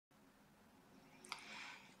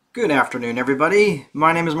Good afternoon, everybody.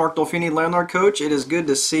 My name is Mark Dolfini, Landlord Coach. It is good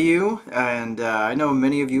to see you, and I know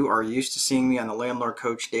many of you are used to seeing me on the Landlord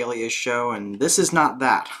Coach Daily-ish show, and this is not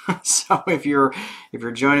that. So if you're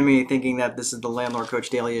joining me thinking that this is the Landlord Coach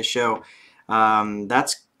Daily-ish show,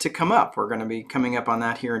 that's to come up. We're going to be coming up on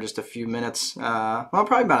that here in just a few minutes. Well,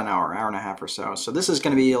 probably about an hour and a half or so. So this is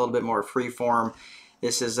going to be a little bit more free form.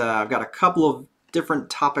 This is I've got a couple of different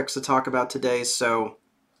topics to talk about today, so.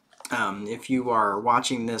 If you are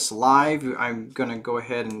watching this live, I'm going to go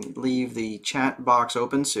ahead and leave the chat box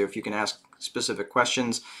open, so if you can ask specific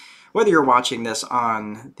questions, whether you're watching this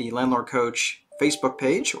on the Landlord Coach Facebook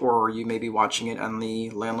page or you may be watching it on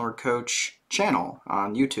the Landlord Coach channel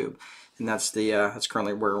on YouTube, and that's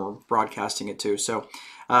currently where we're broadcasting it to. So,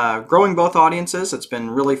 growing both audiences. It's been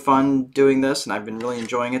really fun doing this, and I've been really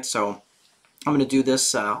enjoying it. So, I'm going to do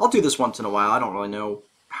this. I'll do this once in a while. I don't really know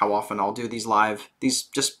how often I'll do these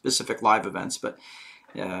just specific live events. But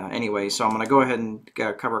anyway, so I'm going to go ahead and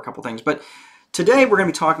cover a couple things. But today we're going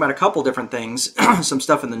to be talking about a couple different things, some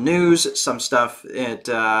stuff in the news, some stuff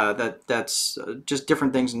that's just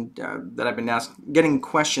different things that I've been getting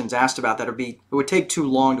questions asked about it would take too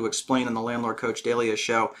long to explain on the Landlord Coach Daily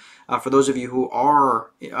show. For those of you who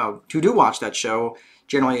do watch that show,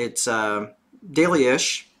 generally it's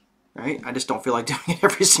daily-ish. Right? I just don't feel like doing it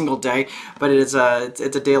every single day, but it's a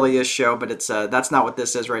daily-ish show, but that's not what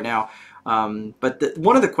this is right now. But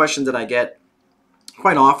one of the questions that I get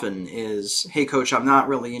quite often is, hey coach, I'm not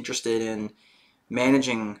really interested in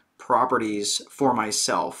managing properties for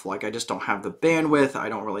myself. Like, I just don't have the bandwidth, I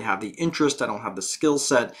don't really have the interest, I don't have the skill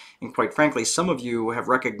set, and quite frankly, some of you have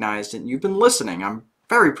recognized, and you've been listening, I'm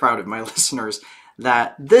very proud of my listeners,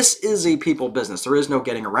 that this is a people business. There is no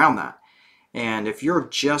getting around that. And if you're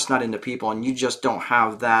just not into people and you just don't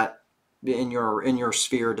have that in your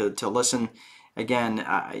sphere to listen, again,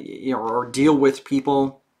 or deal with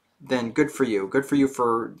people, then good for you. Good for you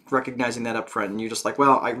for recognizing that up front. And you're just like,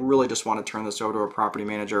 well, I really just want to turn this over to a property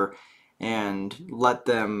manager and let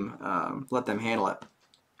them handle it.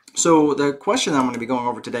 So the question I'm going to be going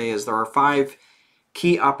over today is, there are 5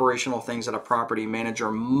 key operational things that a property manager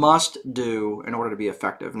must do in order to be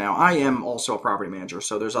effective. Now, I am also a property manager,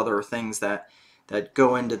 so there's other things that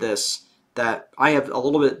go into this that I have a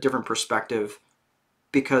little bit different perspective,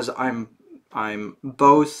 because I'm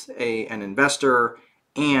both an investor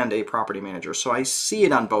and a property manager, so I see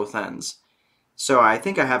it on both ends. So I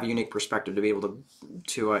think I have a unique perspective to be able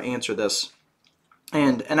to answer this.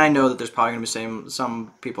 And I know that there's probably going to be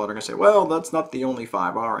some people that are going to say, well, that's not the only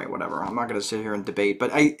 5. All right, whatever. I'm not going to sit here and debate.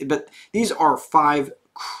 But these are 5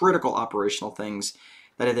 critical operational things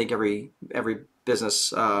that I think every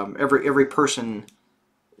business, every person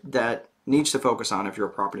that needs to focus on if you're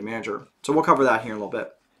a property manager. So we'll cover that here in a little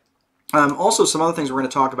bit. Also, some other things we're going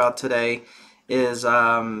to talk about today is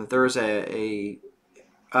there's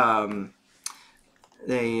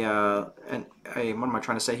what am I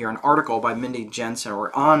trying to say here? An article by Mindy Jensen,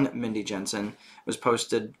 or on Mindy Jensen, was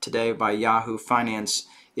posted today by Yahoo Finance.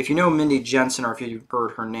 If you know Mindy Jensen, or if you've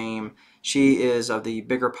heard her name, she is of the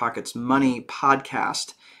Bigger Pockets Money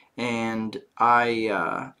podcast, and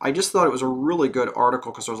I just thought it was a really good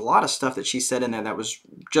article, because there was a lot of stuff that she said in there that was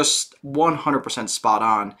just 100% spot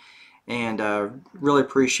on, and really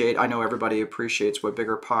appreciate. I know everybody appreciates what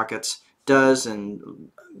Bigger Pockets does, and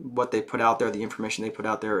what they put out there, the information they put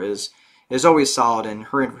out there is always solid, and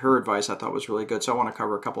her advice I thought was really good. So I want to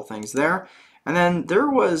cover a couple things there. And then there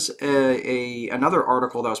was another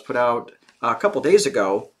article that was put out a couple days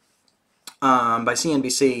ago by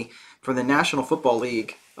CNBC for the National Football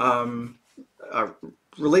League,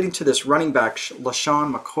 relating to this running back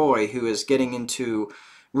LaShawn McCoy, who is getting into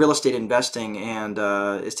real estate investing and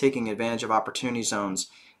is taking advantage of opportunity zones.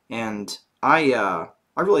 And I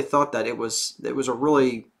really thought that it was a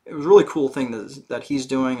really cool thing that he's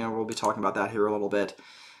doing, and we'll be talking about that here a little bit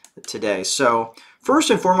today. So first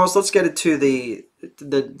and foremost, let's get into the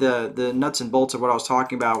nuts and bolts of what I was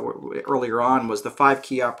talking about earlier on. Was the 5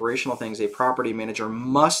 key operational things a property manager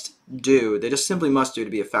must do. They just simply must do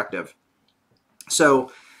to be effective.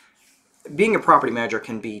 So being a property manager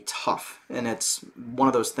can be tough, and it's one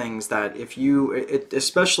of those things that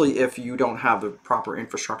especially if you don't have the proper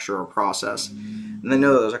infrastructure or process. And I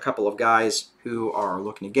know there's a couple of guys who are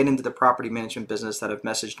looking to get into the property management business that have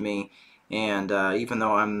messaged me, and even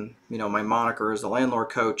though I'm, my moniker is the Landlord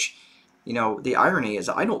Coach, the irony is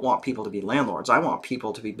I don't want people to be landlords. I want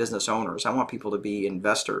people to be business owners. I want people to be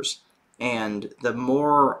investors. And the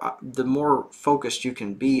more focused you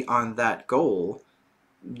can be on that goal,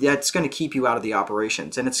 that's going to keep you out of the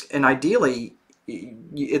operations, and ideally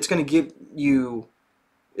it's going to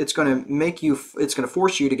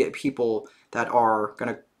force you to get people that are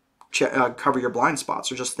going to cover your blind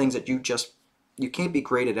spots, or just things that you can't be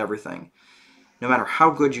great at everything. No matter how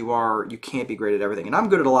good you are, you can't be great at everything. And I'm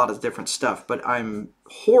good at a lot of different stuff, but I'm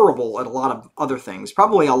horrible at a lot of other things.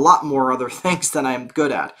 Probably a lot more other things than I'm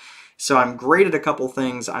good at. So I'm great at a couple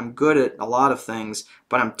things, I'm good at a lot of things,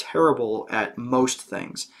 but I'm terrible at most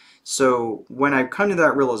things. So when I come to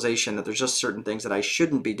that realization that there's just certain things that I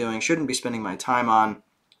shouldn't be doing, shouldn't be spending my time on,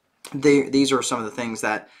 these are some of the things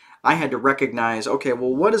that I had to recognize. Okay,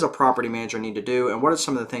 well, what does a property manager need to do, and what are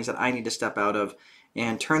some of the things that I need to step out of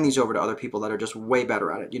and turn these over to other people that are just way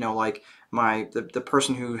better at it. You know, like the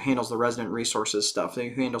person who handles the resident resources stuff, who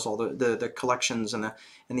handles all the collections and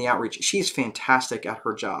the outreach. She's fantastic at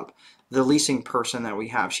her job. The leasing person that we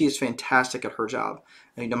have, she is fantastic at her job.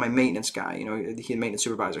 And, you know, my maintenance guy, you know, the maintenance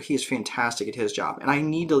supervisor, he is fantastic at his job. And I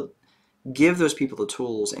need to give those people the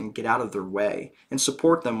tools and get out of their way and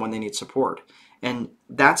support them when they need support. And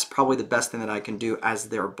that's probably the best thing that I can do as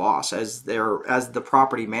their boss, as the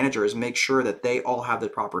property manager, is make sure that they all have the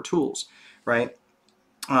proper tools, right?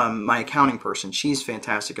 My accounting person, she's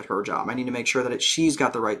fantastic at her job. I need to make sure that she's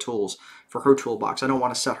got the right tools for her toolbox. I don't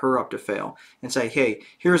want to set her up to fail and say, hey,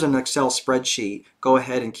 here's an Excel spreadsheet. Go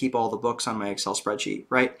ahead and keep all the books on my Excel spreadsheet,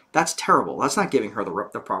 right? That's terrible. That's not giving her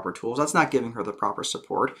the proper tools. That's not giving her the proper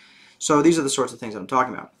support. So these are the sorts of things I'm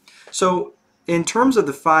talking about. So in terms of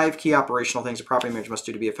the 5 key operational things a property manager must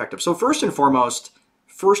do to be effective. So first and foremost,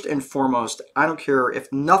 I don't care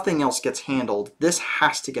if nothing else gets handled. This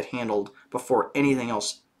has to get handled before anything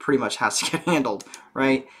else pretty much has to get handled,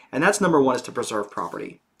 right? And that's number 1, is to preserve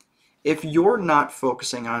property. If you're not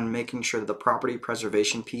focusing on making sure that the property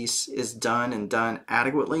preservation piece is done and done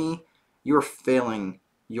adequately, you're failing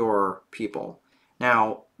your people.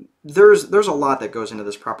 Now, there's a lot that goes into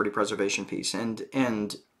this property preservation piece,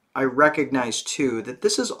 and I recognize too that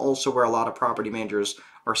this is also where a lot of property managers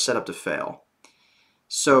are set up to fail.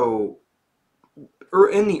 So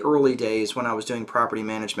in the early days when I was doing property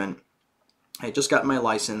management, I had just gotten my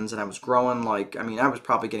license and I was growing I was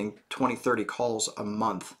probably getting 20, 30 calls a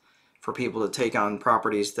month for people to take on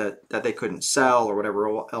properties that they couldn't sell or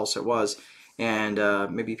whatever else it was, and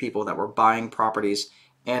maybe people that were buying properties,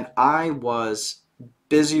 and I was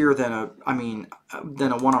busier than a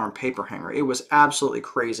one-armed paper hanger. It was absolutely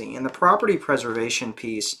crazy. And the property preservation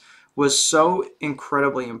piece was so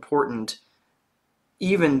incredibly important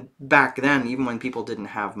even back then, even when people didn't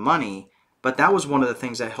have money. But that was one of the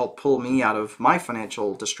things that helped pull me out of my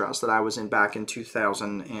financial distress that I was in back in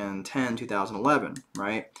 2010, 2011,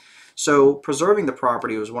 right? So preserving the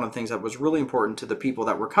property was one of the things that was really important to the people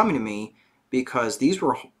that were coming to me, because these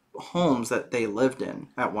were homes that they lived in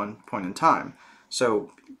at one point in time.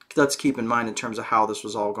 So let's keep in mind in terms of how this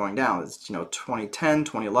was all going down. It's, 2010,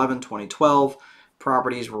 2011, 2012,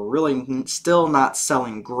 properties were really still not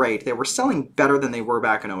selling great. They were selling better than they were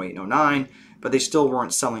back in 08 and 09, but they still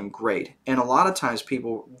weren't selling great. And a lot of times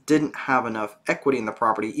people didn't have enough equity in the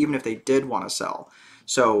property, even if they did want to sell.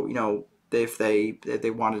 So, if they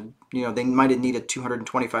wanted, they might have needed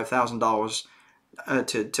 $225,000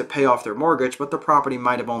 to pay off their mortgage, but the property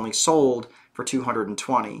might have only sold for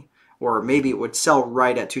 $220,000. Or maybe it would sell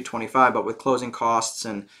right at $225,000, but with closing costs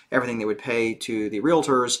and everything they would pay to the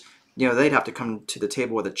realtors, they'd have to come to the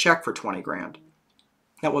table with a check for $20,000.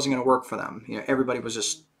 That wasn't going to work for them. Everybody was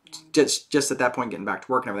just at that point getting back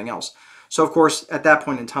to work and everything else. So of course, at that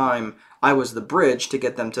point in time, I was the bridge to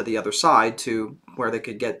get them to the other side, to where they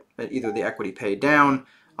could get either the equity paid down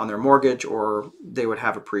on their mortgage, or they would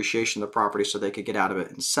have appreciation of the property so they could get out of it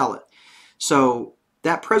and sell it. So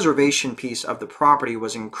that preservation piece of the property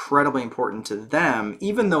was incredibly important to them,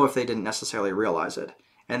 even though if they didn't necessarily realize it.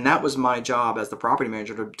 And that was my job as the property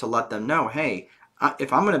manager to let them know, hey,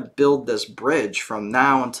 if I'm going to build this bridge from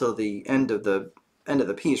now until the end of the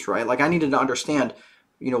piece, right? Like, I needed to understand,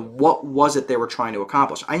 what was it they were trying to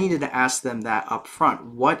accomplish? I needed to ask them that up front.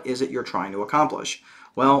 What is it you're trying to accomplish?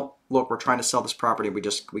 Well, look, we're trying to sell this property.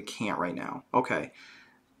 We can't right now. Okay.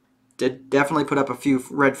 Did definitely put up a few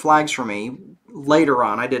red flags for me later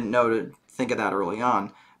on. I didn't know to think of that early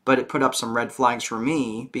on, but it put up some red flags for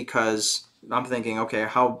me, because I'm thinking, okay,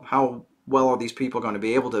 how well are these people going to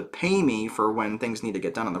be able to pay me for when things need to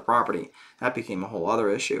get done on the property? That became a whole other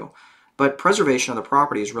issue. But preservation of the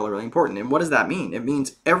property is really, really important. And what does that mean? It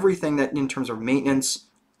means everything that, in terms of maintenance,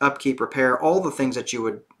 upkeep, repair, all the things that you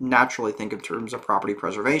would naturally think in terms of property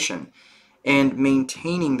preservation, and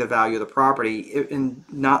maintaining the value of the property and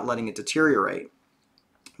not letting it deteriorate.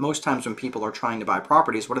 Most times when people are trying to buy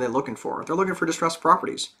properties, what are they looking for? They're looking for distressed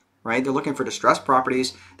properties, right? They're looking for distressed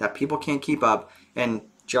properties that people can't keep up. And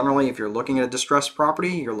generally, if you're looking at a distressed property,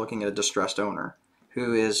 you're looking at a distressed owner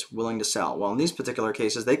who is willing to sell. Well, in these particular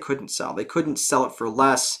cases, they couldn't sell. They couldn't sell it for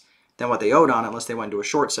less than what they owed on it unless they went into a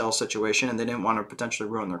short sale situation and they didn't want to potentially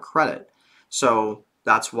ruin their credit. So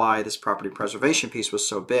that's why this property preservation piece was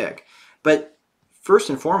so big. But first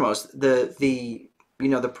and foremost, the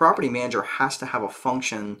property manager has to have a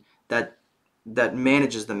function that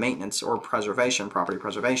manages the maintenance or preservation, property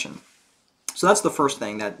preservation. So that's the first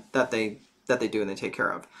thing that they do and they take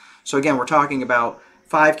care of. So again, we're talking about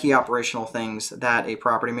 5 key operational things that a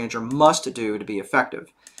property manager must do to be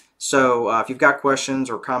effective. So if you've got questions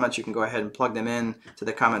or comments, you can go ahead and plug them in to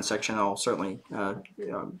the comment section. I'll certainly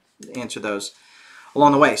answer those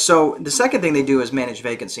along the way. So the second thing they do is manage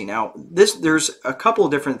vacancy. Now, there's a couple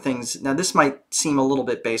of different things. Now, this might seem a little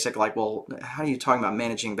bit basic, like, well, how are you talking about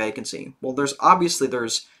managing vacancy? Well, there's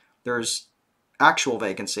actual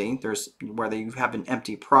vacancy. There's where you have an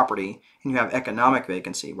empty property, and you have economic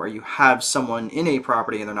vacancy, where you have someone in a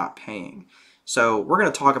property and they're not paying. So we're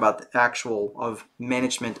going to talk about the actual of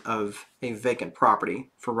management of a vacant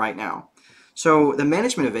property for right now. So the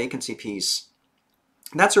management of vacancy piece,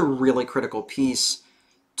 that's a really critical piece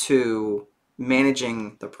to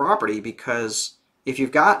managing the property, because if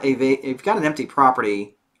you've got an empty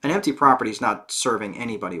property is not serving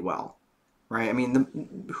anybody well, right? I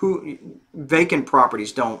mean, vacant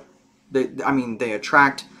properties don't. They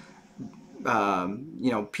attract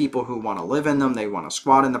people who want to live in them. They want to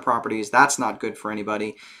squat in the properties. That's not good for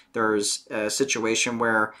anybody. There's a situation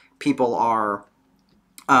where people are,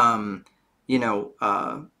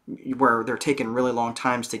 where they're taking really long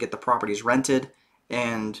times to get the properties rented,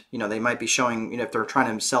 and they might be showing, if they're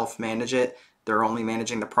trying to self-manage it, they're only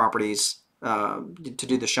managing the properties to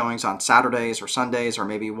do the showings on Saturdays or Sundays or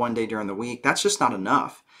maybe one day during the week. That's just not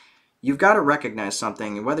enough. You've got to recognize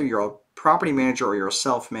something, and whether you're a property manager or you're a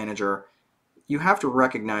self-manager, you have to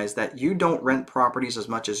recognize that you don't rent properties as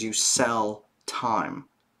much as you sell time.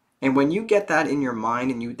 And when you get that in your mind,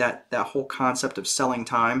 and that whole concept of selling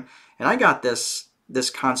time, and I got this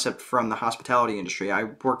concept from the hospitality industry. I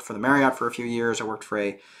worked for the Marriott for a few years. I worked for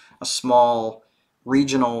a small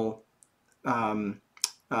regional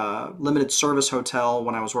limited service hotel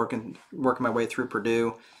when I was working my way through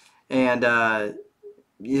Purdue, and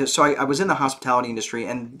so I was in the hospitality industry,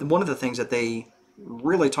 and one of the things that they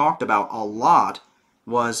really talked about a lot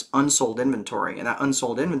was unsold inventory, and that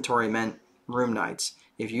unsold inventory meant room nights.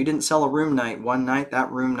 If you didn't sell a room night one night,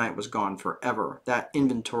 that room night was gone forever. That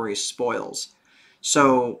inventory spoils.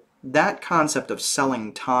 So that concept of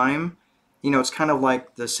selling time, it's kind of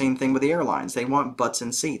like the same thing with the airlines. They want butts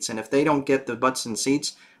in seats, and if they don't get the butts in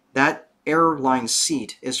seats, that airline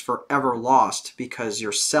seat is forever lost, because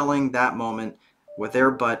you're selling that moment with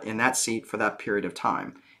their butt in that seat for that period of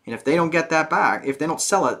time. And if they don't get that back, if they don't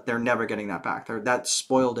sell it, they're never getting that back. That's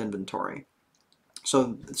spoiled inventory.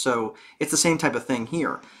 So it's the same type of thing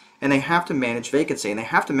here. And they have to manage vacancy, and they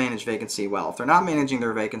have to manage vacancy well. If they're not managing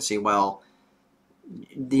their vacancy well,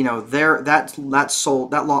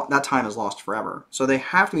 that time is lost forever. So they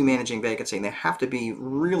have to be managing vacancy, and they have to be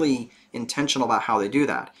really intentional about how they do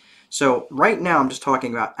that. So right now I'm just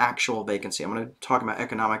talking about actual vacancy. I'm going to talk about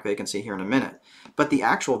economic vacancy here in a minute. But the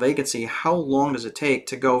actual vacancy, how long does it take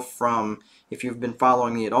to go from, if you've been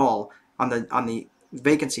following me at all, on the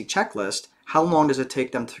vacancy checklist, how long does it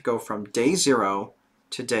take them to go from day 0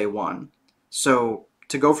 to day 1? So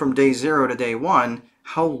to go from day 0 to day 1,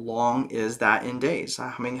 how long is that in days?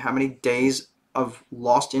 How many days of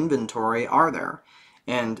lost inventory are there?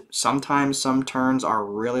 And sometimes some turns are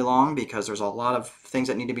really long because there's a lot of things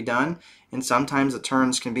that need to be done, and sometimes the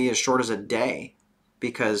turns can be as short as a day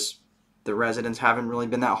because the residents haven't really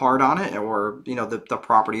been that hard on it, or the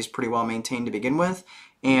property is pretty well maintained to begin with,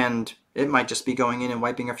 and it might just be going in and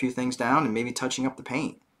wiping a few things down and maybe touching up the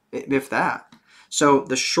paint, if that. So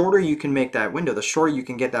the shorter you can make that window, the shorter you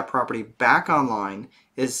can get that property back online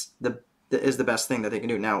is the best thing that they can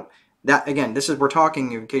do. Now, that again, we're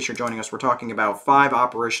talking, in case you're joining us, we're talking about 5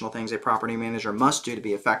 operational things a property manager must do to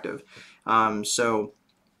be effective.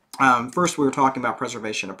 First, we were talking about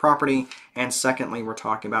preservation of property, and secondly, we're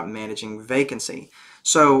talking about managing vacancy.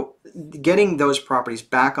 So getting those properties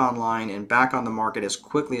back online and back on the market as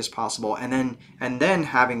quickly as possible, and then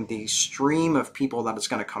having the stream of people that is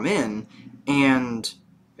going to come in and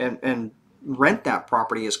rent that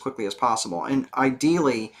property as quickly as possible. And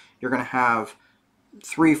ideally, you're going to have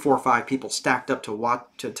 3, 4, 5 people stacked up to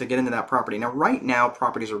get into that property. Now, right now,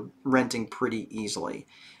 properties are renting pretty easily.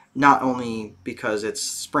 Not only because it's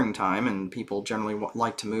springtime and people generally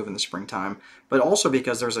like to move in the springtime, but also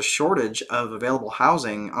because there's a shortage of available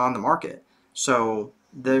housing on the market. So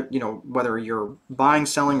whether you're buying,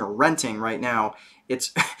 selling, or renting right now,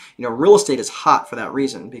 it's real estate is hot for that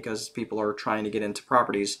reason, because people are trying to get into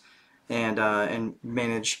properties and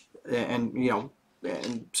manage and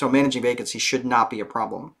and so managing vacancy should not be a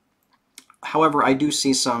problem. However, I do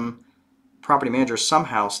see some property managers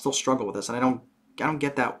somehow still struggle with this, and I don't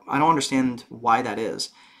get that. I don't understand why that is.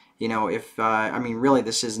 If I mean, really,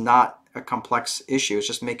 this is not a complex issue. It's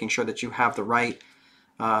just making sure that you have the right,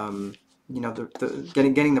 um,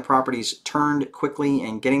 getting the properties turned quickly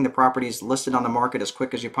and getting the properties listed on the market as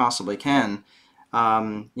quick as you possibly can.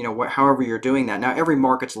 However you're doing that. Now, every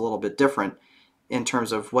market's a little bit different in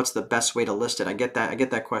terms of what's the best way to list it. I get that. I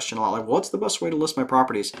get that question a lot. Like, what's the best way to list my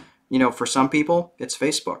properties? For some people, it's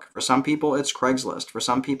Facebook. For some people, it's Craigslist. For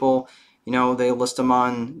some people, they list them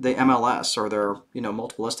on the MLS or their,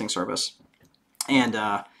 multiple listing service. And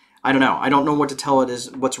I don't know. I don't know what to tell it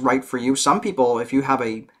is what's right for you. Some people, if you have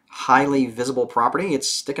a highly visible property, it's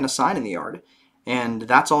sticking a sign in the yard, and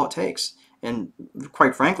that's all it takes. And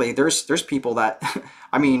quite frankly, there's people that,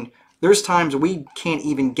 I mean, there's times we can't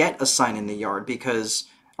even get a sign in the yard because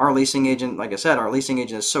our leasing agent, like I said, our leasing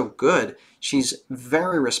agent is so good. She's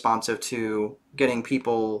very responsive to getting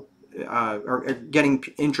people or getting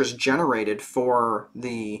interest generated for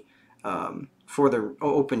the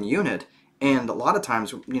open unit. And a lot of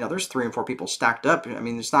times, there's 3 and 4 people stacked up. I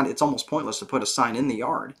mean, it's almost pointless to put a sign in the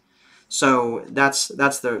yard. So that's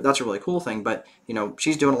a really cool thing. But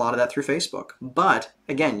she's doing a lot of that through Facebook. But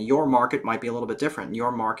again, your market might be a little bit different.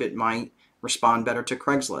 Your market might respond better to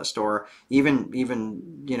Craigslist or even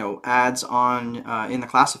ads on in the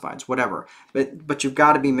classifieds, whatever. But you've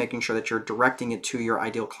got to be making sure that you're directing it to your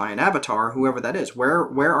ideal client avatar, whoever that is.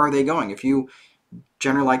 Where are they going? If you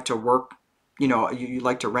generally like to work, you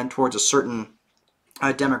like to rent towards a certain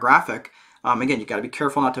demographic. Again, you got to be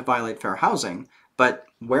careful not to violate fair housing. But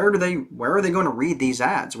where are they going to read these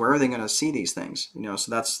ads? Where are they going to see these things?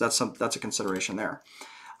 So that's a consideration there.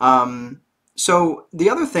 So the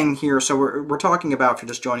other thing here, so we're talking about, if you're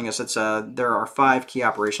just joining us, there are 5 key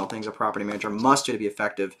operational things a property manager must do to be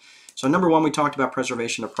effective. So number 1, we talked about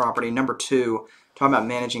preservation of property. Number 2, talking about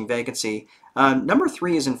managing vacancy. Number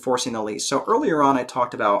 3 is enforcing the lease. So earlier on, I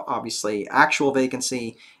talked about, obviously, actual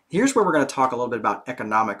vacancy. Here's where we're going to talk a little bit about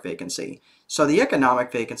economic vacancy. So the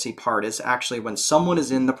economic vacancy part is actually when someone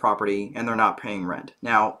is in the property and they're not paying rent.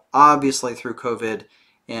 Now, obviously, through COVID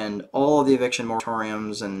and all of the eviction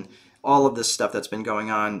moratoriums and all of this stuff that's been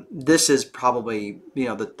going on, this is probably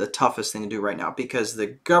the toughest thing to do right now, because the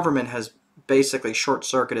government has basically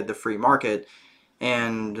short-circuited the free market,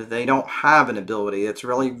 and they don't have an ability. It's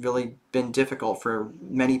really, really been difficult for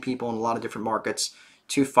many people in a lot of different markets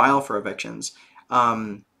to file for evictions.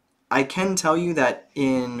 I can tell you that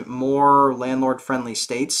in more landlord-friendly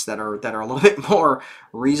states that are a little bit more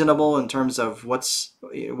reasonable in terms of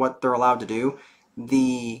what they're allowed to do,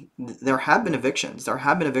 there have been evictions. There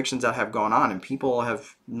have been evictions that have gone on, and people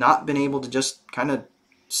have not been able to just kind of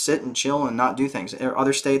sit and chill and not do things.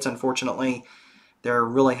 Other states, unfortunately, they're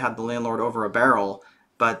really had the landlord over a barrel,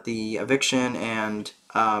 but the eviction and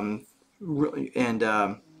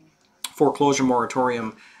foreclosure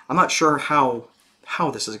moratorium, I'm not sure how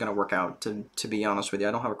this is going to work out, to be honest with you.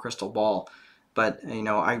 I don't have a crystal ball, but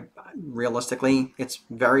I realistically, it's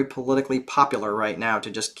very politically popular right now to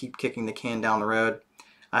just keep kicking the can down the road.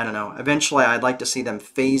 I don't know. Eventually, I'd like to see them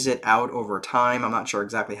phase it out over time. I'm not sure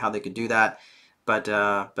exactly how they could do that, but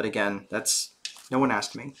again, no one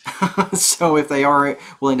asked me. So if they are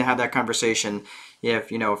willing to have that conversation,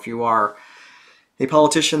 if you are a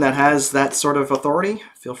politician that has that sort of authority,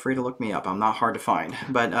 feel free to look me up. I'm not hard to find,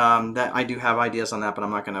 but that I do have ideas on that, but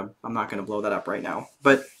I'm not gonna blow that up right now.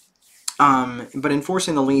 But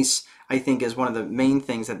enforcing the lease, I think, is one of the main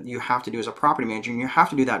things that you have to do as a property manager, and you have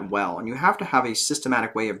to do that well, and you have to have a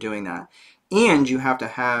systematic way of doing that, and you have to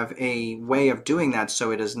have a way of doing that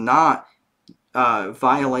so it does not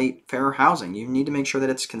violate fair housing. You need to make sure that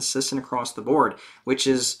it's consistent across the board, which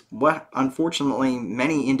is what unfortunately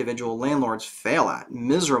many individual landlords fail at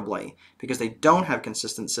miserably, because they don't have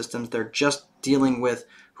consistent systems. They're just dealing with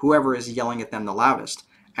whoever is yelling at them the loudest.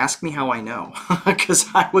 Ask me how I know, because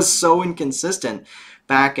I was so inconsistent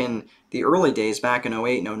back in the early days, back in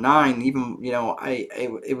 08 and 09. Even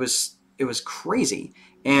it was crazy.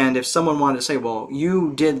 And if someone wanted to say, well,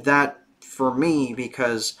 you did that for me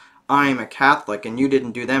because I'm a Catholic, and you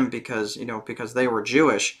didn't do them because they were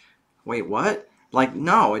Jewish. Wait, what? Like,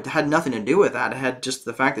 no, it had nothing to do with that. It had just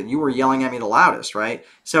the fact that you were yelling at me the loudest, right?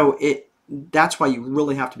 So that's why you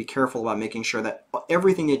really have to be careful about making sure that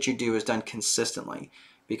everything that you do is done consistently,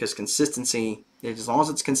 because consistency, as long as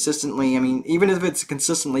it's consistently, I mean, even if it's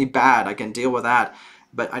consistently bad, I can deal with that,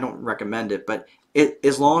 but I don't recommend it. But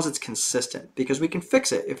as long as it's consistent, because we can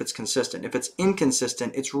fix it if it's consistent. If it's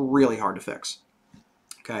inconsistent, it's really hard to fix.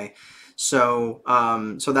 Okay, So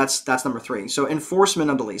that's number three. So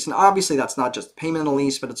enforcement of the lease, and obviously that's not just payment of the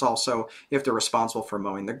lease, but it's also if they're responsible for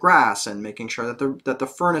mowing the grass and making sure that the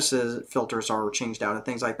furnaces filters are changed out and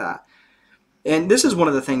things like that. And this is one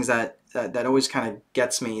of the things that always kind of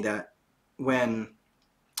gets me, that when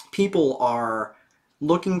people are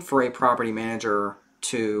looking for a property manager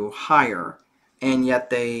to hire, and yet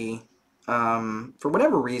they, for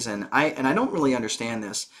whatever reason, I don't really understand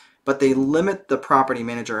this, but they limit the property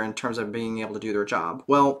manager in terms of being able to do their job.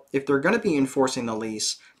 Well, if they're going to be enforcing the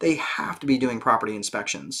lease, they have to be doing property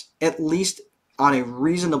inspections, at least on a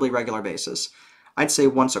reasonably regular basis. I'd say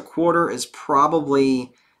once a quarter is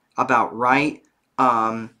probably about right.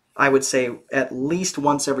 I would say at least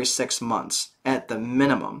once every 6 months at the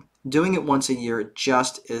minimum. Doing it once a year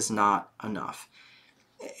just is not enough.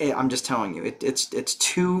 I'm just telling you, it's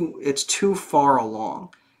too far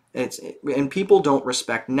along. And people don't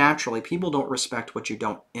respect, naturally. People don't respect what you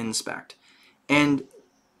don't inspect. And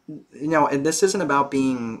and this isn't about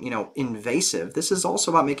being invasive. This is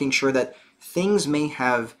also about making sure that things may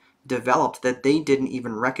have developed that they didn't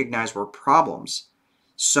even recognize were problems.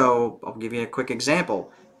 So I'll give you a quick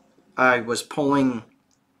example. I was pulling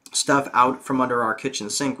stuff out from under our kitchen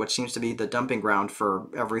sink, which seems to be the dumping ground for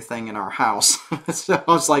everything in our house. So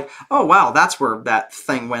I was like, oh wow, that's where that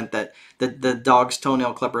thing went that the dog's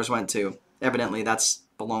toenail clippers went to. Evidently that's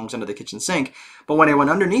belongs under the kitchen sink. But when I went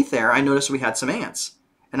underneath there, I noticed we had some ants.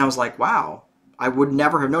 And I was like, wow, I would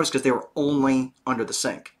never have noticed because they were only under the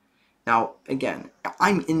sink. Now, again,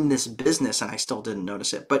 I'm in this business and I still didn't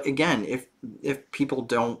notice it. But again, if people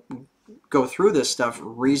don't go through this stuff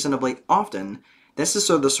reasonably often, this is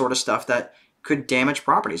the sort of stuff that could damage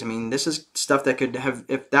properties. I mean, this is stuff that could have,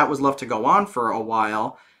 if that was left to go on for a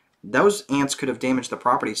while, those ants could have damaged the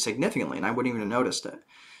property significantly and I wouldn't even have noticed it.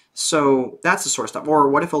 So that's the sort of stuff. Or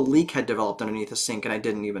what if a leak had developed underneath the sink and I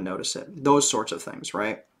didn't even notice it? Those sorts of things,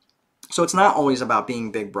 right? So it's not always about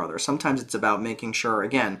being big brother. Sometimes it's about making sure,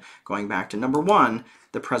 again, going back to number one,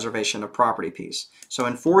 the preservation of property piece. So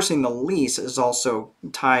enforcing the lease is also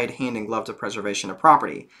tied hand in glove to preservation of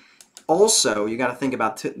property. Also, you got to think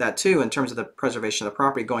about that too in terms of the preservation of the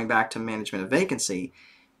property, going back to management of vacancy.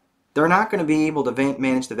 They're not going to be able to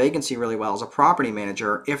manage the vacancy really well as a property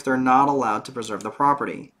manager if they're not allowed to preserve the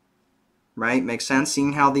property. Right? Makes sense?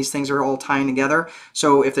 Seeing how these things are all tying together.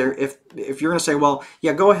 So if you're going to say, well,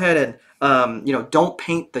 yeah, go ahead and don't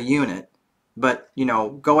paint the unit, but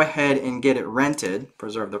go ahead and get it rented,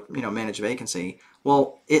 preserve the manage vacancy.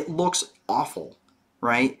 Well, it looks awful,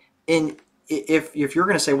 right? And if you're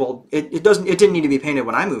going to say, well, it didn't need to be painted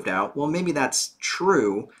when I moved out, well, maybe that's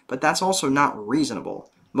true, but that's also not reasonable.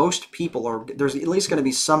 Most people there's at least going to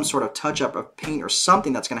be some sort of touch up of paint or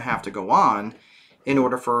something that's going to have to go on in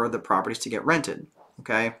order for the properties to get rented.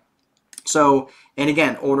 Okay, so, and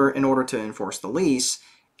again, in order to enforce the lease,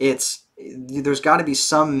 there's got to be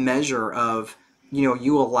some measure of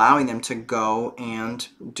you allowing them to go and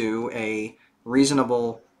do a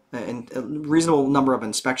reasonable number of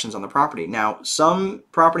inspections on the property. Now, some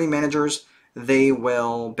property managers, they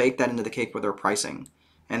will bake that into the cake with their pricing,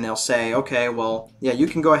 and they'll say, okay, well, yeah, you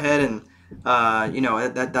can go ahead and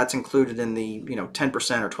that's included in the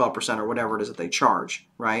 10% or 12% or whatever it is that they charge,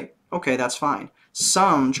 right? Okay, that's fine.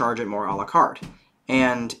 Some charge it more a la carte.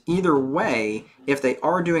 And either way, if they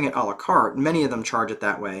are doing it a la carte, many of them charge it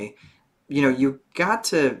that way. You've got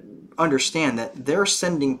to understand that they're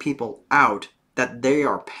sending people out that they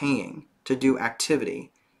are paying to do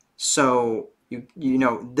activity. So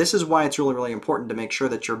this is why it's really, really important to make sure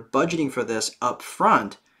that you're budgeting for this up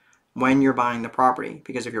front when you're buying the property.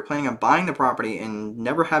 Because if you're planning on buying the property and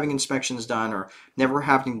never having inspections done or never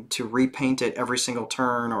having to repaint it every single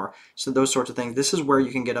turn or those sorts of things, this is where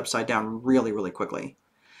you can get upside down really, really quickly.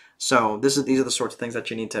 So these are the sorts of things that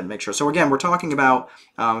you need to make sure. So again, we're talking about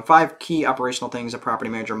 5 key operational things a property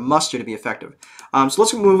manager must do to be effective. So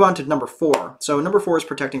let's move on to number 4. So number 4 is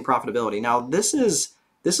protecting profitability. Now this is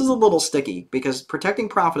a little sticky because protecting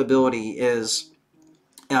profitability is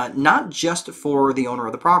not just for the owner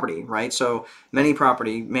of the property, right? So many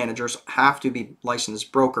property managers have to be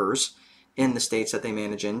licensed brokers in the states that they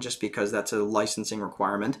manage in, just because that's a licensing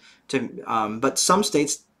requirement. But some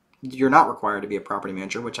states you're not required to be a property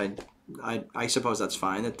manager, which I suppose that's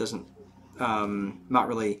fine. It doesn't. I'm not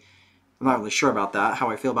really sure about that, how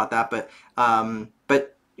I feel about that,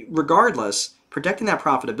 but regardless, protecting that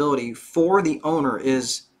profitability for the owner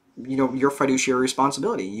is your fiduciary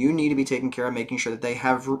responsibility. You need to be taking care of making sure that they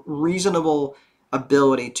have reasonable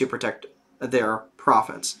ability to protect their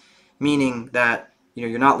profits, meaning that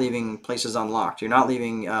you're not leaving places unlocked. You're not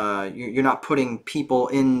leaving. You're not putting people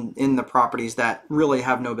in the properties that really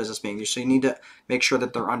have no business being there. So you need to make sure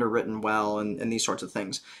that they're underwritten well and these sorts of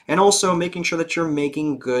things. And also making sure that you're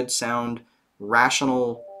making good, sound,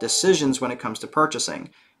 rational decisions when it comes to purchasing.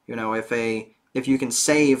 If you can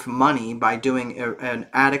save money by doing an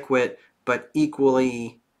adequate but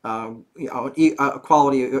equally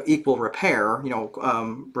quality equal repair,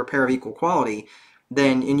 repair of equal quality,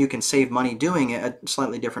 then and you can save money doing it a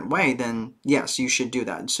slightly different way, then yes, you should do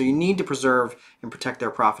that. So you need to preserve and protect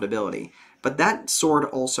their profitability. But that sword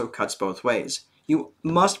also cuts both ways. You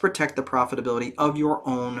must protect the profitability of your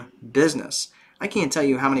own business. I can't tell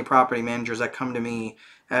you how many property managers that come to me,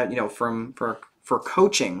 for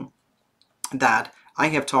coaching that I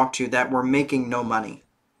have talked to that were making no money.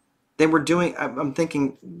 They were doing. I'm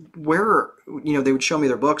thinking, where they would show me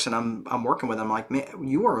their books, and I'm working with them. Like, man,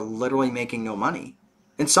 you are literally making no money,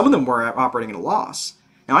 and some of them were operating at a loss.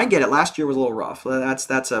 Now I get it. Last year was a little rough.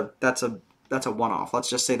 That's a one-off. Let's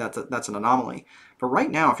just say that's an anomaly. But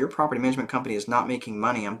right now, if your property management company is not making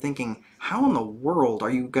money, I'm thinking, how in the world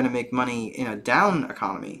are you going to make money in a down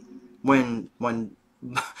economy when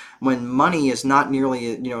when money is not nearly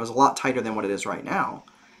is a lot tighter than what it is right now?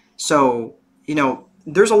 So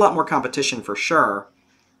there's a lot more competition for sure,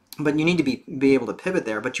 but you need to be able to pivot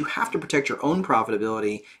there. But you have to protect your own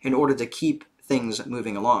profitability in order to keep things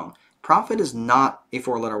moving along. Profit is not a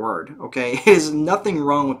four-letter word, okay? It is nothing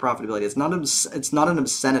wrong with profitability. It's not an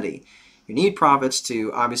obscenity. You need profits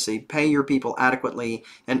to obviously pay your people adequately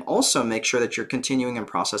and also make sure that you're continuing in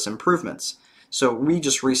process improvements. So we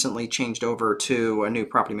just recently changed over to a new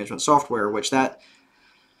property management software, which that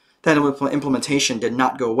implementation did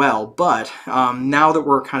not go well, but now that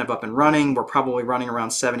we're kind of up and running, we're probably running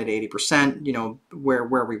around 70 to 80%, where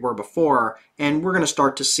we were before, and we're going to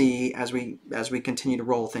start to see as we continue to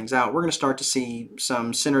roll things out, we're going to start to see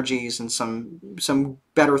some synergies and some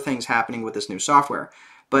better things happening with this new software.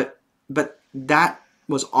 But that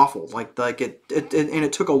was awful. Like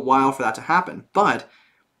it took a while for that to happen, but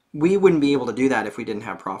we wouldn't be able to do that if we didn't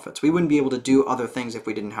have profits. We wouldn't be able to do other things if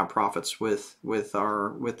we didn't have profits with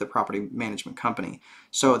the property management company.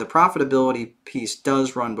 So the profitability piece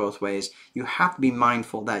does run both ways. You have to be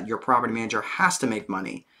mindful that your property manager has to make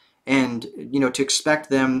money, and to expect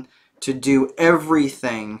them to do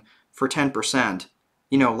everything for 10%.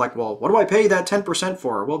 Like, well, what do I pay that 10%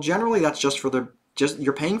 for? Well, generally that's just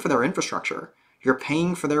you're paying for their infrastructure. You're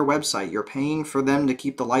paying for their website. You're paying for them to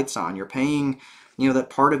keep the lights on. You're paying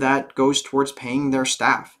that part of that goes towards paying their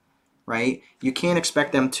staff, right? You can't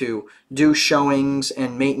expect them to do showings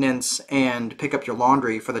and maintenance and pick up your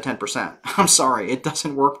laundry for the 10%. I'm sorry, it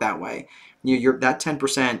doesn't work that way. That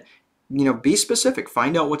 10%, be specific.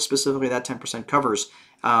 Find out what specifically that 10% covers.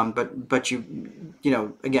 But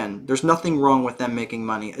again, there's nothing wrong with them making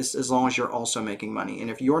money as long as you're also making money.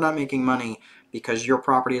 And if you're not making money because your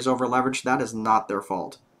property is over leveraged, that is not their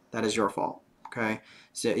fault. That is your fault. Okay,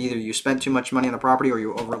 so either you spent too much money on the property or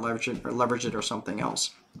you over leverage it or something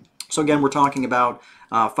else. So again, we're talking about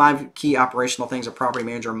 5 key operational things a property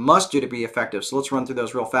manager must do to be effective. So let's run through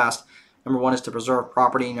those real fast. Number 1 is to preserve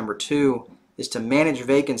property. Number 2 is to manage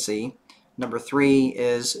vacancy. Number 3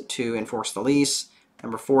 is to enforce the lease.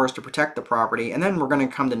 Number 4 is to protect the property. And then we're going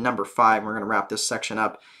to come to number 5, and we're going to wrap this section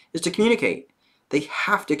up, is to communicate. They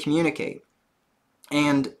have to communicate.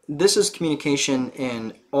 And this is communication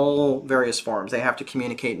in all various forms. They have to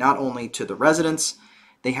communicate not only to the residents,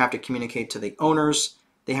 they have to communicate to the owners,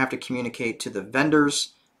 they have to communicate to the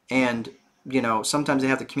vendors, and sometimes they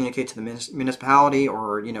have to communicate to the municipality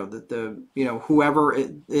or whoever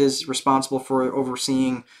is responsible for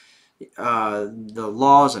overseeing the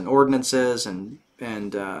laws and ordinances and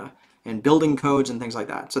building codes and things like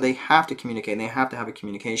that. So they have to communicate, and they have to have a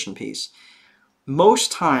communication piece.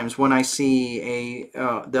 Most times when I see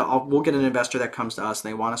we'll get an investor that comes to us and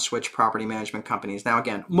they want to switch property management companies. Now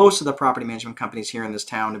again, most of the property management companies here in this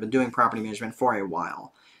town have been doing property management for a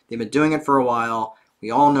while. They've been doing it for a while. We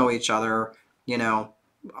all know each other.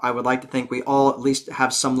 I would like to think we all at least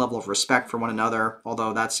have some level of respect for one another,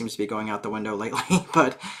 although that seems to be going out the window lately.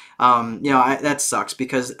 But that sucks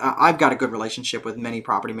because I've got a good relationship with many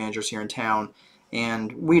property managers here in town,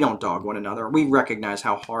 and we don't dog one another. We recognize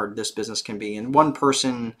how hard this business can be, and one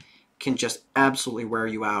person can just absolutely wear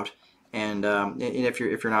you out. And if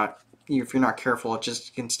you're not careful, it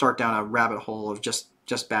just can start down a rabbit hole of just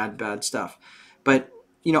bad stuff. But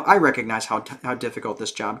I recognize how difficult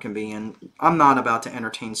this job can be, and I'm not about to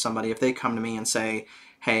entertain somebody if they come to me and say,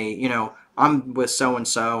 hey, I'm with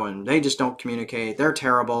so-and-so, and they just don't communicate. They're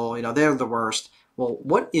terrible. They're the worst. Well,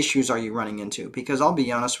 what issues are you running into? Because I'll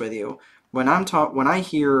be honest with you, when I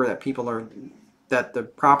hear that people are that the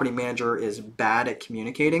property manager is bad at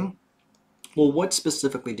communicating. Well, what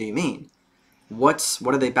specifically do you mean? What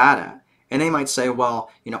are they bad at? And they might say,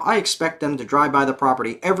 well, I expect them to drive by the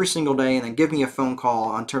property every single day and then give me a phone call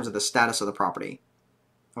on terms of the status of the property.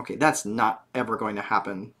 Okay, that's not ever going to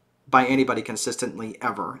happen by anybody consistently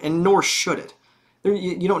ever, and nor should it.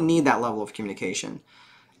 You don't need that level of communication.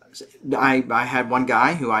 I had one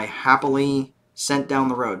guy who I happily sent down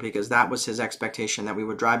the road because that was his expectation, that we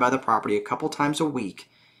would drive by the property a couple times a week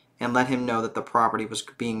and let him know that the property was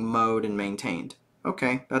being mowed and maintained.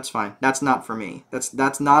 Okay, that's fine. That's not for me.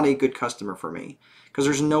 That's not a good customer for me, because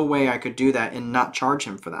there's no way I could do that and not charge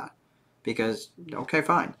him for that. Because, okay,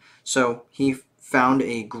 fine. So he found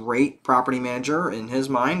a great property manager in his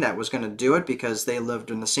mind that was going to do it because they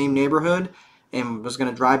lived in the same neighborhood and was going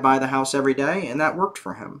to drive by the house every day, and that worked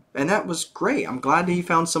for him. And that was great. I'm glad that he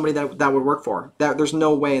found somebody that would work for. There's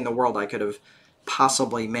no way in the world I could have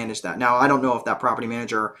possibly managed that. Now, I don't know if that property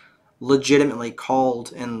manager legitimately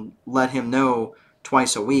called and let him know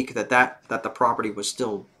twice a week that the property was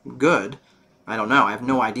still good. I don't know. I have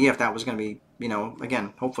no idea if that was going to be,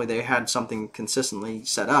 again, hopefully they had something consistently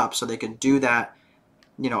set up so they could do that,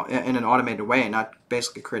 in an automated way and not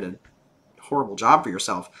basically create a horrible job for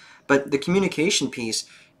yourself. But the communication piece,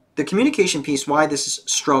 why this is a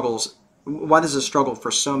struggle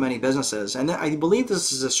for so many businesses, and I believe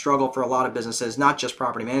this is a struggle for a lot of businesses, not just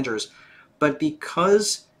property managers, but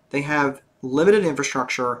because they have limited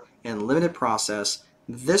infrastructure and limited process,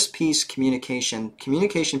 this piece, communication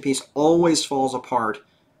piece always falls apart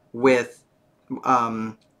with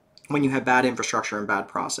when you have bad infrastructure and bad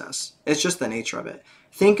process. It's just the nature of it.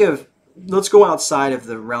 Let's go outside of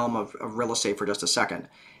the realm of real estate for just a second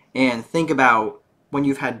and think about when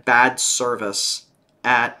you've had bad service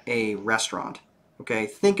at a restaurant. Okay,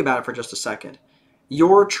 think about it for just a second.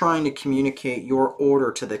 You're trying to communicate your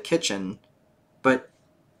order to the kitchen, but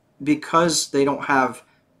because they don't have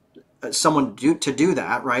someone to do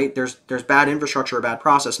that, right? There's bad infrastructure or bad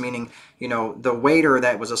process, meaning, the waiter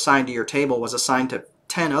that was assigned to your table was assigned to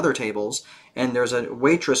 10 other tables, and there's a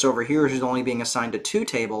waitress over here who's only being assigned to 2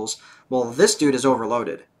 tables. Well, this dude is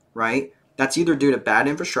overloaded, right? That's either due to bad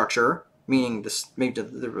infrastructure, meaning maybe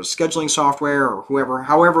there was scheduling software or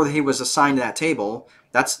however he was assigned to that table.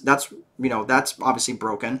 That's obviously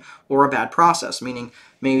broken, or a bad process, meaning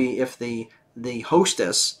maybe if the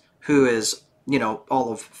hostess, who is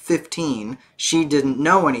all of 15, she didn't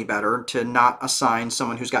know any better to not assign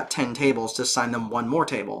someone who's got 10 tables to assign them one more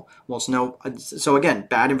table. Well, so again,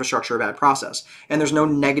 bad infrastructure, bad process. And there's no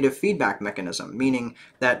negative feedback mechanism, meaning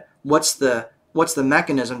that what's the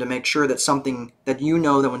mechanism to make sure that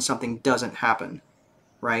that when something doesn't happen,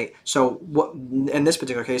 right? So in this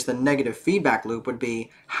particular case, the negative feedback loop would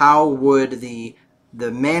be, how would the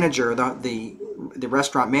manager, the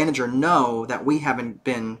restaurant manager, know that we haven't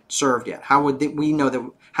been served yet? How would they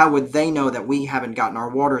know that we haven't gotten our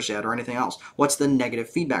waters yet or anything else? What's the negative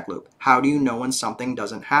feedback loop? How do you know when something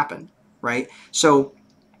doesn't happen, right? So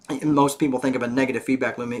most people think of a negative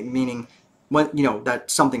feedback loop meaning when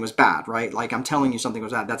that something was bad, right? Like, I'm telling you something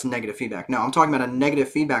was bad. That's negative feedback. No, I'm talking about a negative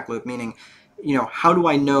feedback loop meaning, how do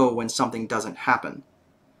I know when something doesn't happen?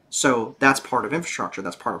 So that's part of infrastructure.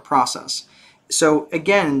 That's part of process. So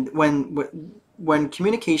again, when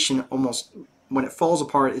communication when it falls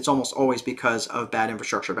apart, it's almost always because of bad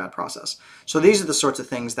infrastructure, bad process. So these are the sorts of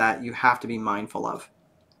things that you have to be mindful of.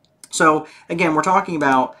 So again, we're talking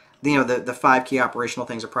about the 5 key operational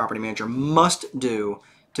things a property manager must do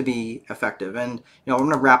to be effective. And I'm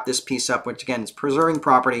going to wrap this piece up, which again is preserving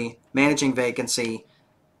property, managing vacancy,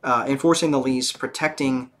 enforcing the lease,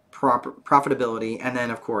 protecting profitability, and then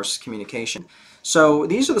of course communication. So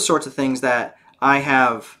these are the sorts of things that I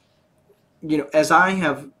have, as I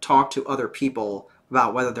have talked to other people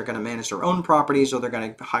about whether they're going to manage their own properties or they're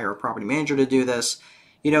going to hire a property manager to do this,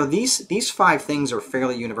 these 5 things are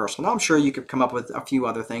fairly universal. Now, I'm sure you could come up with a few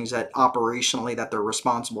other things that operationally that they're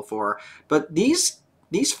responsible for, but these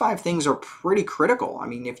 5 things are pretty critical. I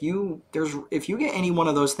mean, if you get any one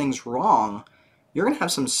of those things wrong, you're going to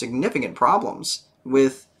have some significant problems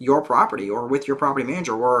with your property or with your property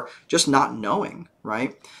manager, or just not knowing,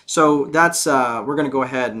 right? So that's we're going to go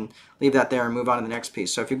ahead and leave that there and move on to the next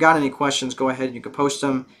piece. So if you've got any questions, go ahead and you can post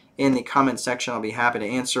them in the comment section. I'll be happy to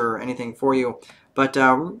answer anything for you. But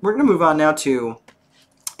we're going to move on now to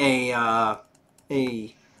an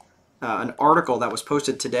article that was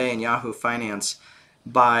posted today in Yahoo Finance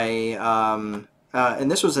by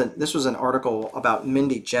and this was an article about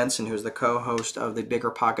Mindy Jensen, who's the co-host of the Bigger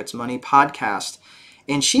Pockets Money podcast,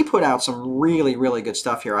 and she put out some really, really good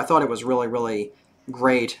stuff here. I thought it was really, really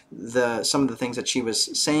great. Some of the things that she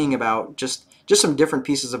was saying about just some different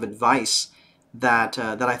pieces of advice that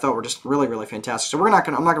I thought were just really, really fantastic. So I'm not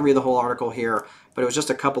gonna read the whole article here, but it was just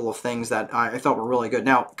a couple of things that I thought were really good.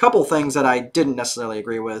 Now, a couple of things that I didn't necessarily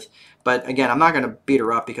agree with, but again, I'm not gonna beat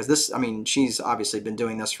her up because this, I mean, she's obviously been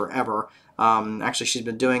doing this forever. Actually, she's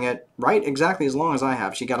been doing it right exactly as long as I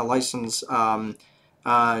have. She got a license. She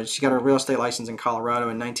got a real estate license in Colorado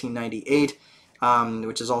in 1998.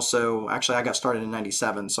 Which is also, actually, I got started in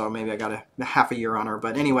 97, so maybe I got a half a year on her.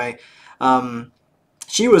 But anyway,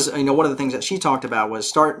 she was, one of the things that she talked about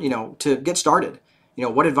was to get started.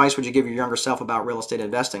 What advice would you give your younger self about real estate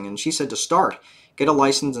investing? And she said to start, get a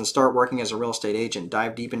license and start working as a real estate agent.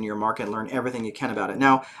 Dive deep into your market and learn everything you can about it.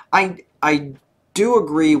 Now, I do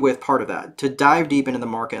agree with part of that, to dive deep into the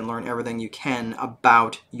market and learn everything you can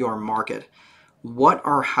about your market. What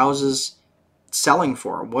are houses selling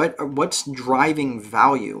for? What's driving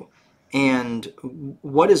value? And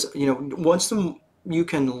what is, once you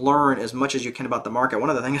can learn as much as you can about the market. One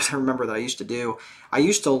of the things I remember that I used to do, I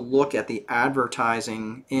used to look at the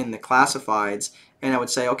advertising in the classifieds, and I would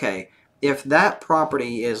say, okay, if that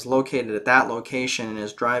property is located at that location and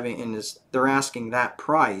is driving and they're asking that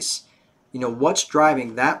price, what's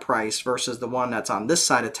driving that price versus the one that's on this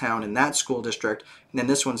side of town in that school district, and then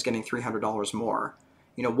this one's getting $300 more.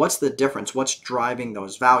 What's the difference? What's driving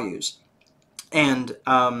those values? And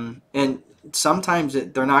sometimes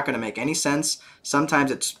they're not going to make any sense.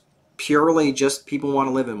 Sometimes it's purely just people want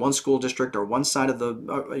to live in one school district or one side of the,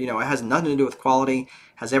 it has nothing to do with quality,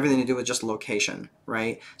 has everything to do with just location,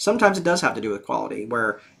 right? Sometimes it does have to do with quality,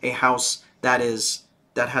 where a house that has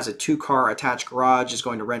a 2-car attached garage is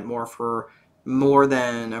going to rent more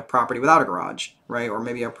than a property without a garage, right? Or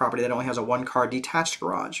maybe a property that only has a 1-car detached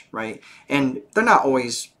garage, right? And they're not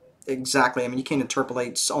always exactly, you can't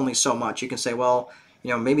interpolate only so much. You can say, well,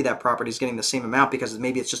 maybe that property is getting the same amount because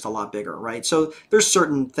maybe it's just a lot bigger, right? So there's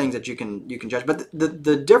certain things that you can judge, but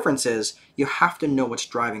the difference is you have to know what's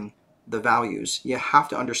driving the values. You have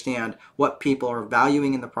to understand what people are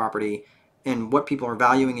valuing in the property and what people are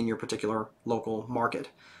valuing in your particular local market.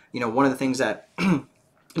 One of the things that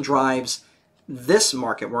drives this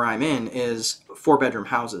market where I'm in is 4-bedroom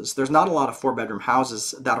houses. There's not a lot of 4-bedroom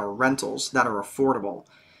houses that are rentals, that are affordable.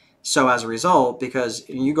 So as a result, because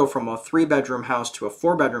you go from a 3-bedroom house to a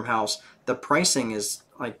 4-bedroom house, the pricing is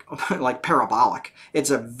like parabolic.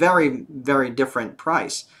 It's a very, very different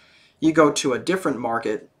price. You go to a different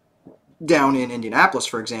market down in Indianapolis,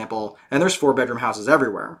 for example, and there's 4-bedroom houses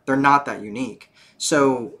everywhere. They're not that unique.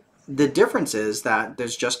 So the difference is that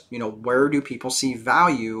there's just, where do people see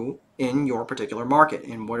value in your particular market,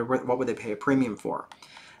 and what would they pay a premium for?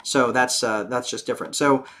 So that's just different.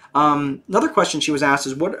 So another question she was asked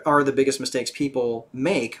is, what are the biggest mistakes people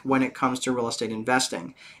make when it comes to real estate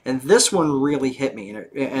investing? And this one really hit me,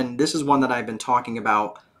 and this is one that I've been talking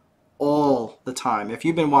about all the time. If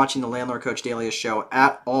you've been watching the Landlord Coach Daily show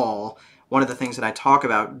at all, one of the things that I talk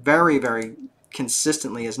about very, very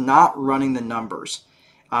consistently is not running the numbers.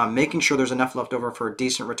 Making sure there's enough left over for a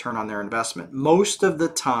decent return on their investment. Most of the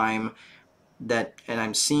time and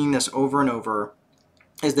I'm seeing this over and over,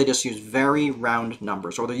 is they just use very round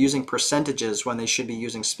numbers, or they're using percentages when they should be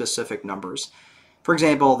using specific numbers. For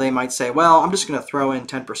example, they might say, well, I'm just going to throw in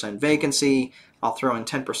 10% vacancy, I'll throw in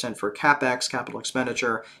 10% for CapEx, capital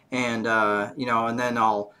expenditure, and and then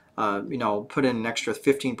I'll put in an extra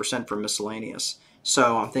 15% for miscellaneous.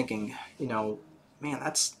 So I'm thinking, man,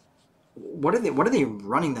 that's what are they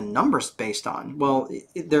running the numbers based on? Well,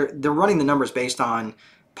 they're running the numbers based on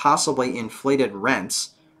possibly inflated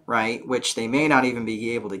rents, right, which they may not even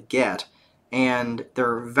be able to get, and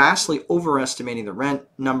they're vastly overestimating the rent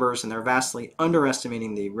numbers, and they're vastly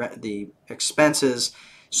underestimating the expenses.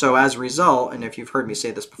 So as a result, and if you've heard me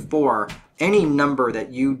say this before, any number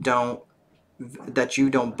that you don't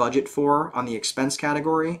budget for on the expense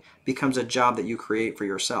category becomes a job that you create for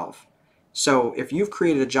yourself. So if you've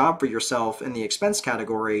created a job for yourself in the expense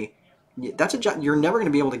category, that's a job you're never going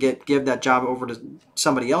to be able to give that job over to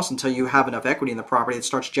somebody else until you have enough equity in the property that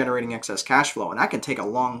starts generating excess cash flow, and that can take a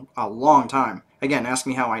long time. Again, ask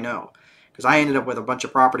me how I know, because I ended up with a bunch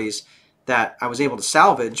of properties that I was able to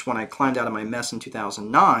salvage when I climbed out of my mess in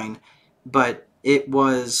 2009, but it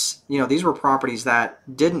was, these were properties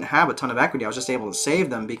that didn't have a ton of equity. I was just able to save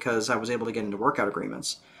them because I was able to get into workout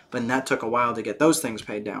agreements, but that took a while to get those things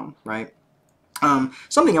paid down, right?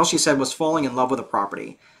 Something else she said was falling in love with a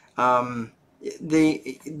property. The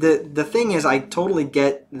thing is, I totally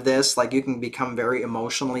get this. Like, you can become very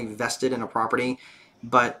emotionally vested in a property,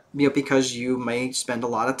 but because you may spend a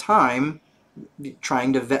lot of time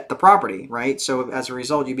trying to vet the property, right? So as a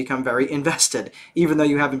result, you become very invested, even though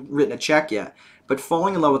you haven't written a check yet. But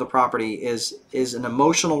falling in love with a property is an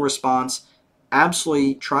emotional response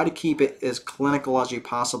absolutely try to keep it as clinical as you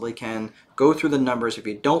possibly can. Go through the numbers. If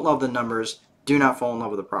you don't love the numbers, do not fall in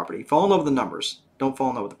love with the property. Fall in love with the numbers. Don't fall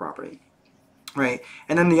in love with the property. Right,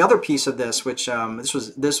 and then the other piece of this, which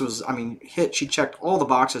this was, I mean, she checked all the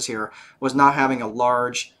boxes here, was not having a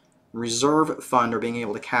large reserve fund or being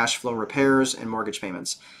able to cash flow repairs and mortgage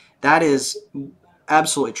payments. That is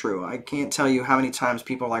absolutely true. I can't tell you how many times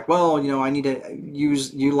people are like, well, I need to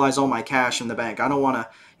utilize all my cash in the bank. I don't want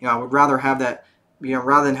to, I would rather have that,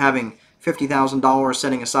 rather than having $50,000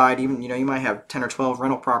 setting aside, even, you might have 10 or 12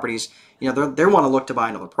 rental properties, they want to look to buy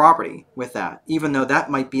another property with that, even though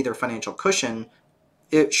that might be their financial cushion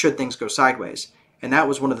should things go sideways. And that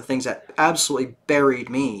was one of the things that absolutely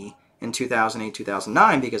buried me in 2008,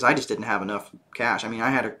 2009, because I just didn't have enough cash. I mean,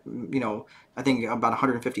 I had I think about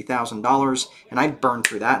 $150,000, and I burned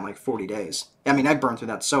through that in like 40 days. I mean, I burned through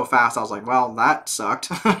that so fast. I was like, well, that sucked,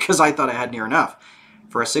 because I thought I had near enough.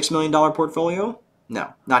 For a $6 million portfolio,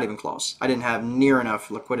 no, not even close. I didn't have near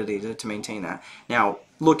enough liquidity to maintain that. Now,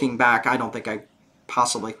 looking back, I don't think I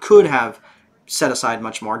possibly could have set aside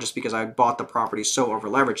much more, just because I bought the property so over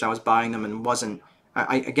leveraged. I was buying them and wasn't.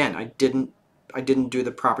 I didn't do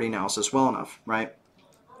the property analysis well enough, right?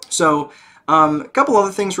 So a couple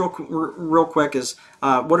other things real quick is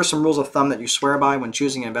what are some rules of thumb that you swear by when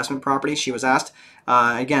choosing an investment property? She was asked.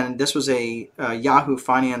 Again, this was a Yahoo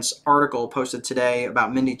Finance article posted today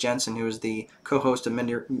about Mindy Jensen, who is the co-host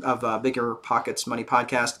of Bigger Pockets Money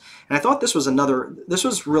podcast. And I thought this was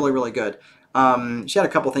really, really good. She had a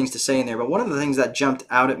couple things to say in there, but one of the things that jumped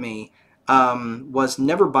out at me was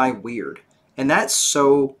never buy weird. And that's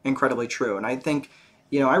so incredibly true. And I think,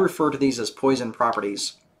 I refer to these as poison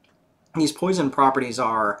properties. These poison properties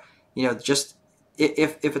are, just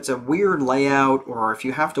if it's a weird layout, or if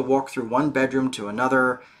you have to walk through one bedroom to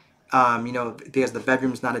another, because the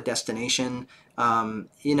bedroom's not a destination,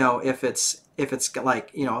 if it's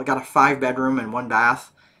like, got a 5-bedroom and 1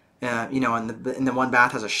 bath, and the 1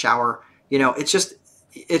 bath has a shower, it's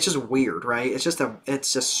just weird, right? It's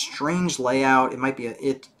just strange layout. It might be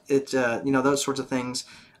those sorts of things.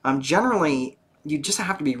 Generally, you just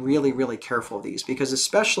have to be really, really careful of these, because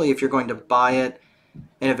especially if you're going to buy it,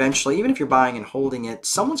 and eventually, even if you're buying and holding it,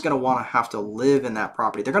 someone's going to have to live in that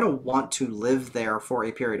property. They're going to want to live there for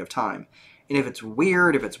a period of time. And if it's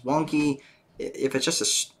weird, if it's wonky, if it's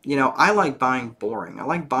just I like buying boring. I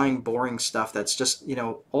like buying boring stuff that's just,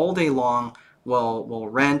 all day long. We'll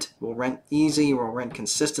rent easy, we'll rent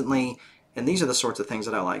consistently. And these are the sorts of things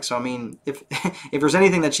that I like. So I mean, if there's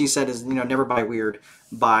anything that she said is, never buy weird,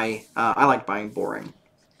 I like buying boring.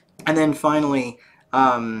 And then finally,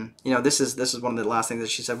 this is one of the last things that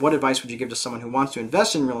she said. What advice would you give to someone who wants to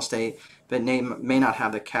invest in real estate but may not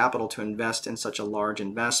have the capital to invest in such a large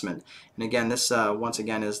investment? And again, this once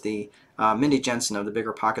again is the Mindy Jensen of the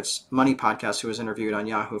Bigger Pockets Money podcast, who was interviewed on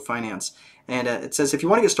Yahoo Finance. And it says, if you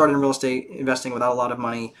want to get started in real estate investing without a lot of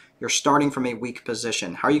money, you're starting from a weak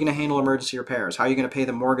position. How are you going to handle emergency repairs? How are you going to pay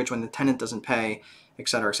the mortgage when the tenant doesn't pay, et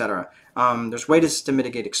cetera, et cetera? There's ways to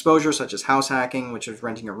mitigate exposure, such as house hacking, which is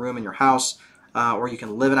renting a room in your house, or you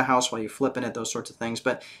can live in a house while you flip in it, those sorts of things.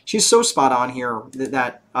 But she's so spot on here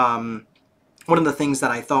that one of the things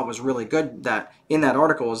that I thought was really good that in that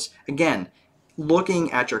article is, again, looking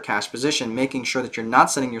at your cash position, making sure that you're not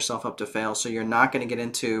setting yourself up to fail, so you're not going to get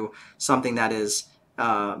into something that is,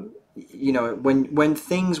 when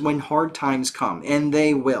hard times come, and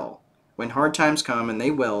they will,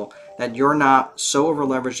 that you're not so over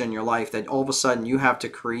leveraged in your life that all of a sudden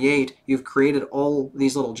you've created all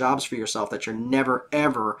these little jobs for yourself that you're never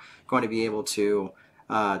ever going to be able to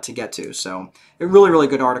get to. So a really, really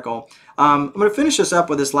good article. I'm going to finish this up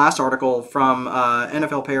with this last article from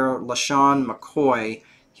NFL player LaShawn McCoy,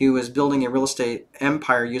 who is building a real estate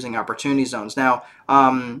empire using opportunity zones. Now,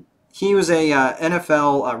 he was a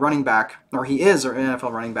NFL running back, or he is an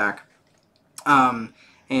NFL running back,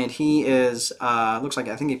 and he is looks like,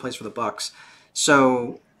 I think he plays for the Bucks.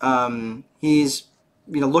 So he's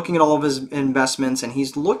looking at all of his investments, and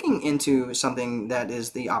he's looking into something that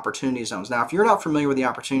is the opportunity zones. Now, if you're not familiar with the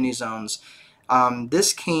opportunity zones,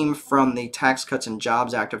 this came from the Tax Cuts and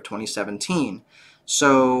Jobs Act of 2017.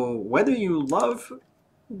 So whether you love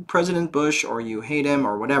President Bush or you hate him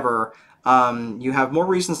or whatever, you have more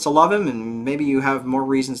reasons to love him, and maybe you have more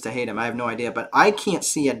reasons to hate him. I have no idea, but I can't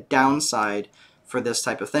see a downside for this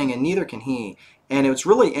type of thing, and neither can he. And it was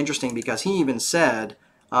really interesting because he even said,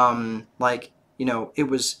 it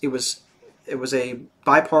was a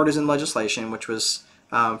bipartisan legislation, which was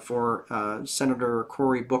for Senator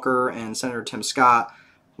Cory Booker and Senator Tim Scott.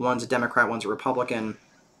 One's a Democrat, one's a Republican.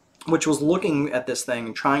 which was looking at this thing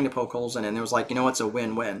and trying to poke holes in it. And it was like, you know, it's a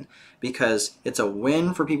win-win, because it's a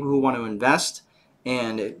win for people who want to invest,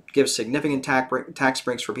 and it gives significant tax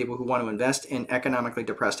breaks for people who want to invest in economically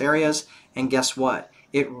depressed areas. And guess what?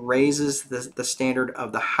 It raises the standard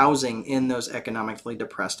of the housing in those economically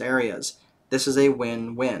depressed areas. This is a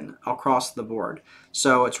win-win across the board.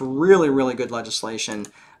 So it's really, really good legislation.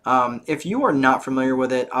 If you are not familiar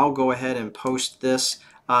with it, I'll go ahead and post this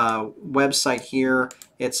website here.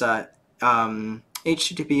 It's https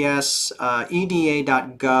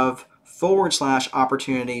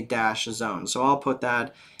eda.gov/opportunity-zone. So I'll put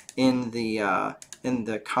that in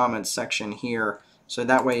the comments section here. So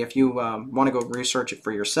that way, if you want to go research it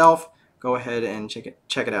for yourself, go ahead and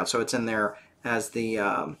check it out. So it's in there as the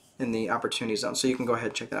in the opportunity zone. So you can go ahead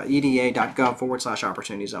and check that out.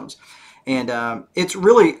 eda.gov/opportunity zones. And it's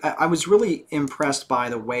really, I was really impressed by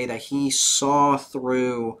the way that he saw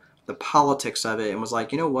through the politics of it and was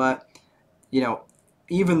like, you know what, you know,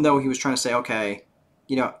 even though he was trying to say, okay,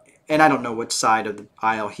 you know, and I don't know which side of the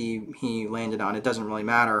aisle he landed on, it doesn't really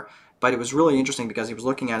matter, but it was really interesting because he was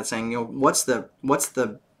looking at it saying, you know, what's the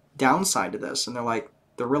downside to this? And they're like,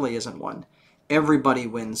 there really isn't one. Everybody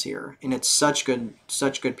wins here, and it's such good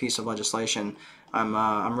piece of legislation.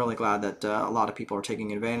 I'm really glad that a lot of people are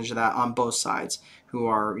taking advantage of that on both sides, who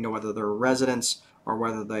are, you know, whether they're residents or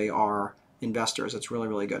whether they are investors. It's really,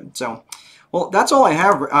 really good. So, well, that's all I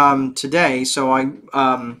have today. So I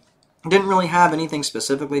didn't really have anything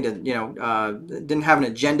specifically to, you know, didn't have an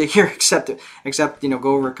agenda here except you know,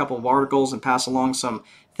 go over a couple of articles and pass along some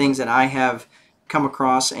things that I have come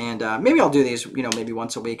across, and maybe I'll do these, you know, maybe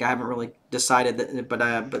once a week. I haven't really decided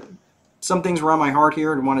that, but some things were on my heart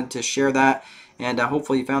here and wanted to share that, and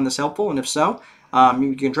hopefully you found this helpful. And if so,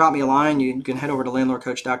 you can drop me a line. You can head over to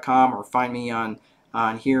landlordcoach.com or find me on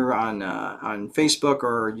here on Facebook,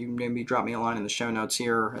 or you maybe drop me a line in the show notes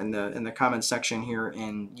here in the comments section here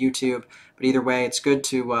in YouTube. But either way, it's good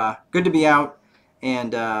to be out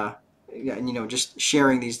and you know, just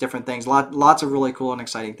sharing these different things. Lots of really cool and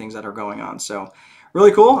exciting things that are going on. So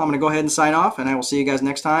really cool. I'm going to go ahead and sign off, and I will see you guys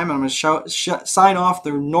next time. And I'm going to sign off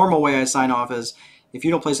the normal way I sign off is, if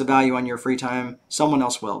you don't place a value on your free time, someone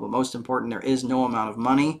else will. But most important, there is no amount of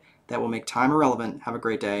money that will make time irrelevant. Have a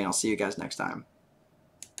great day, and I'll see you guys next time.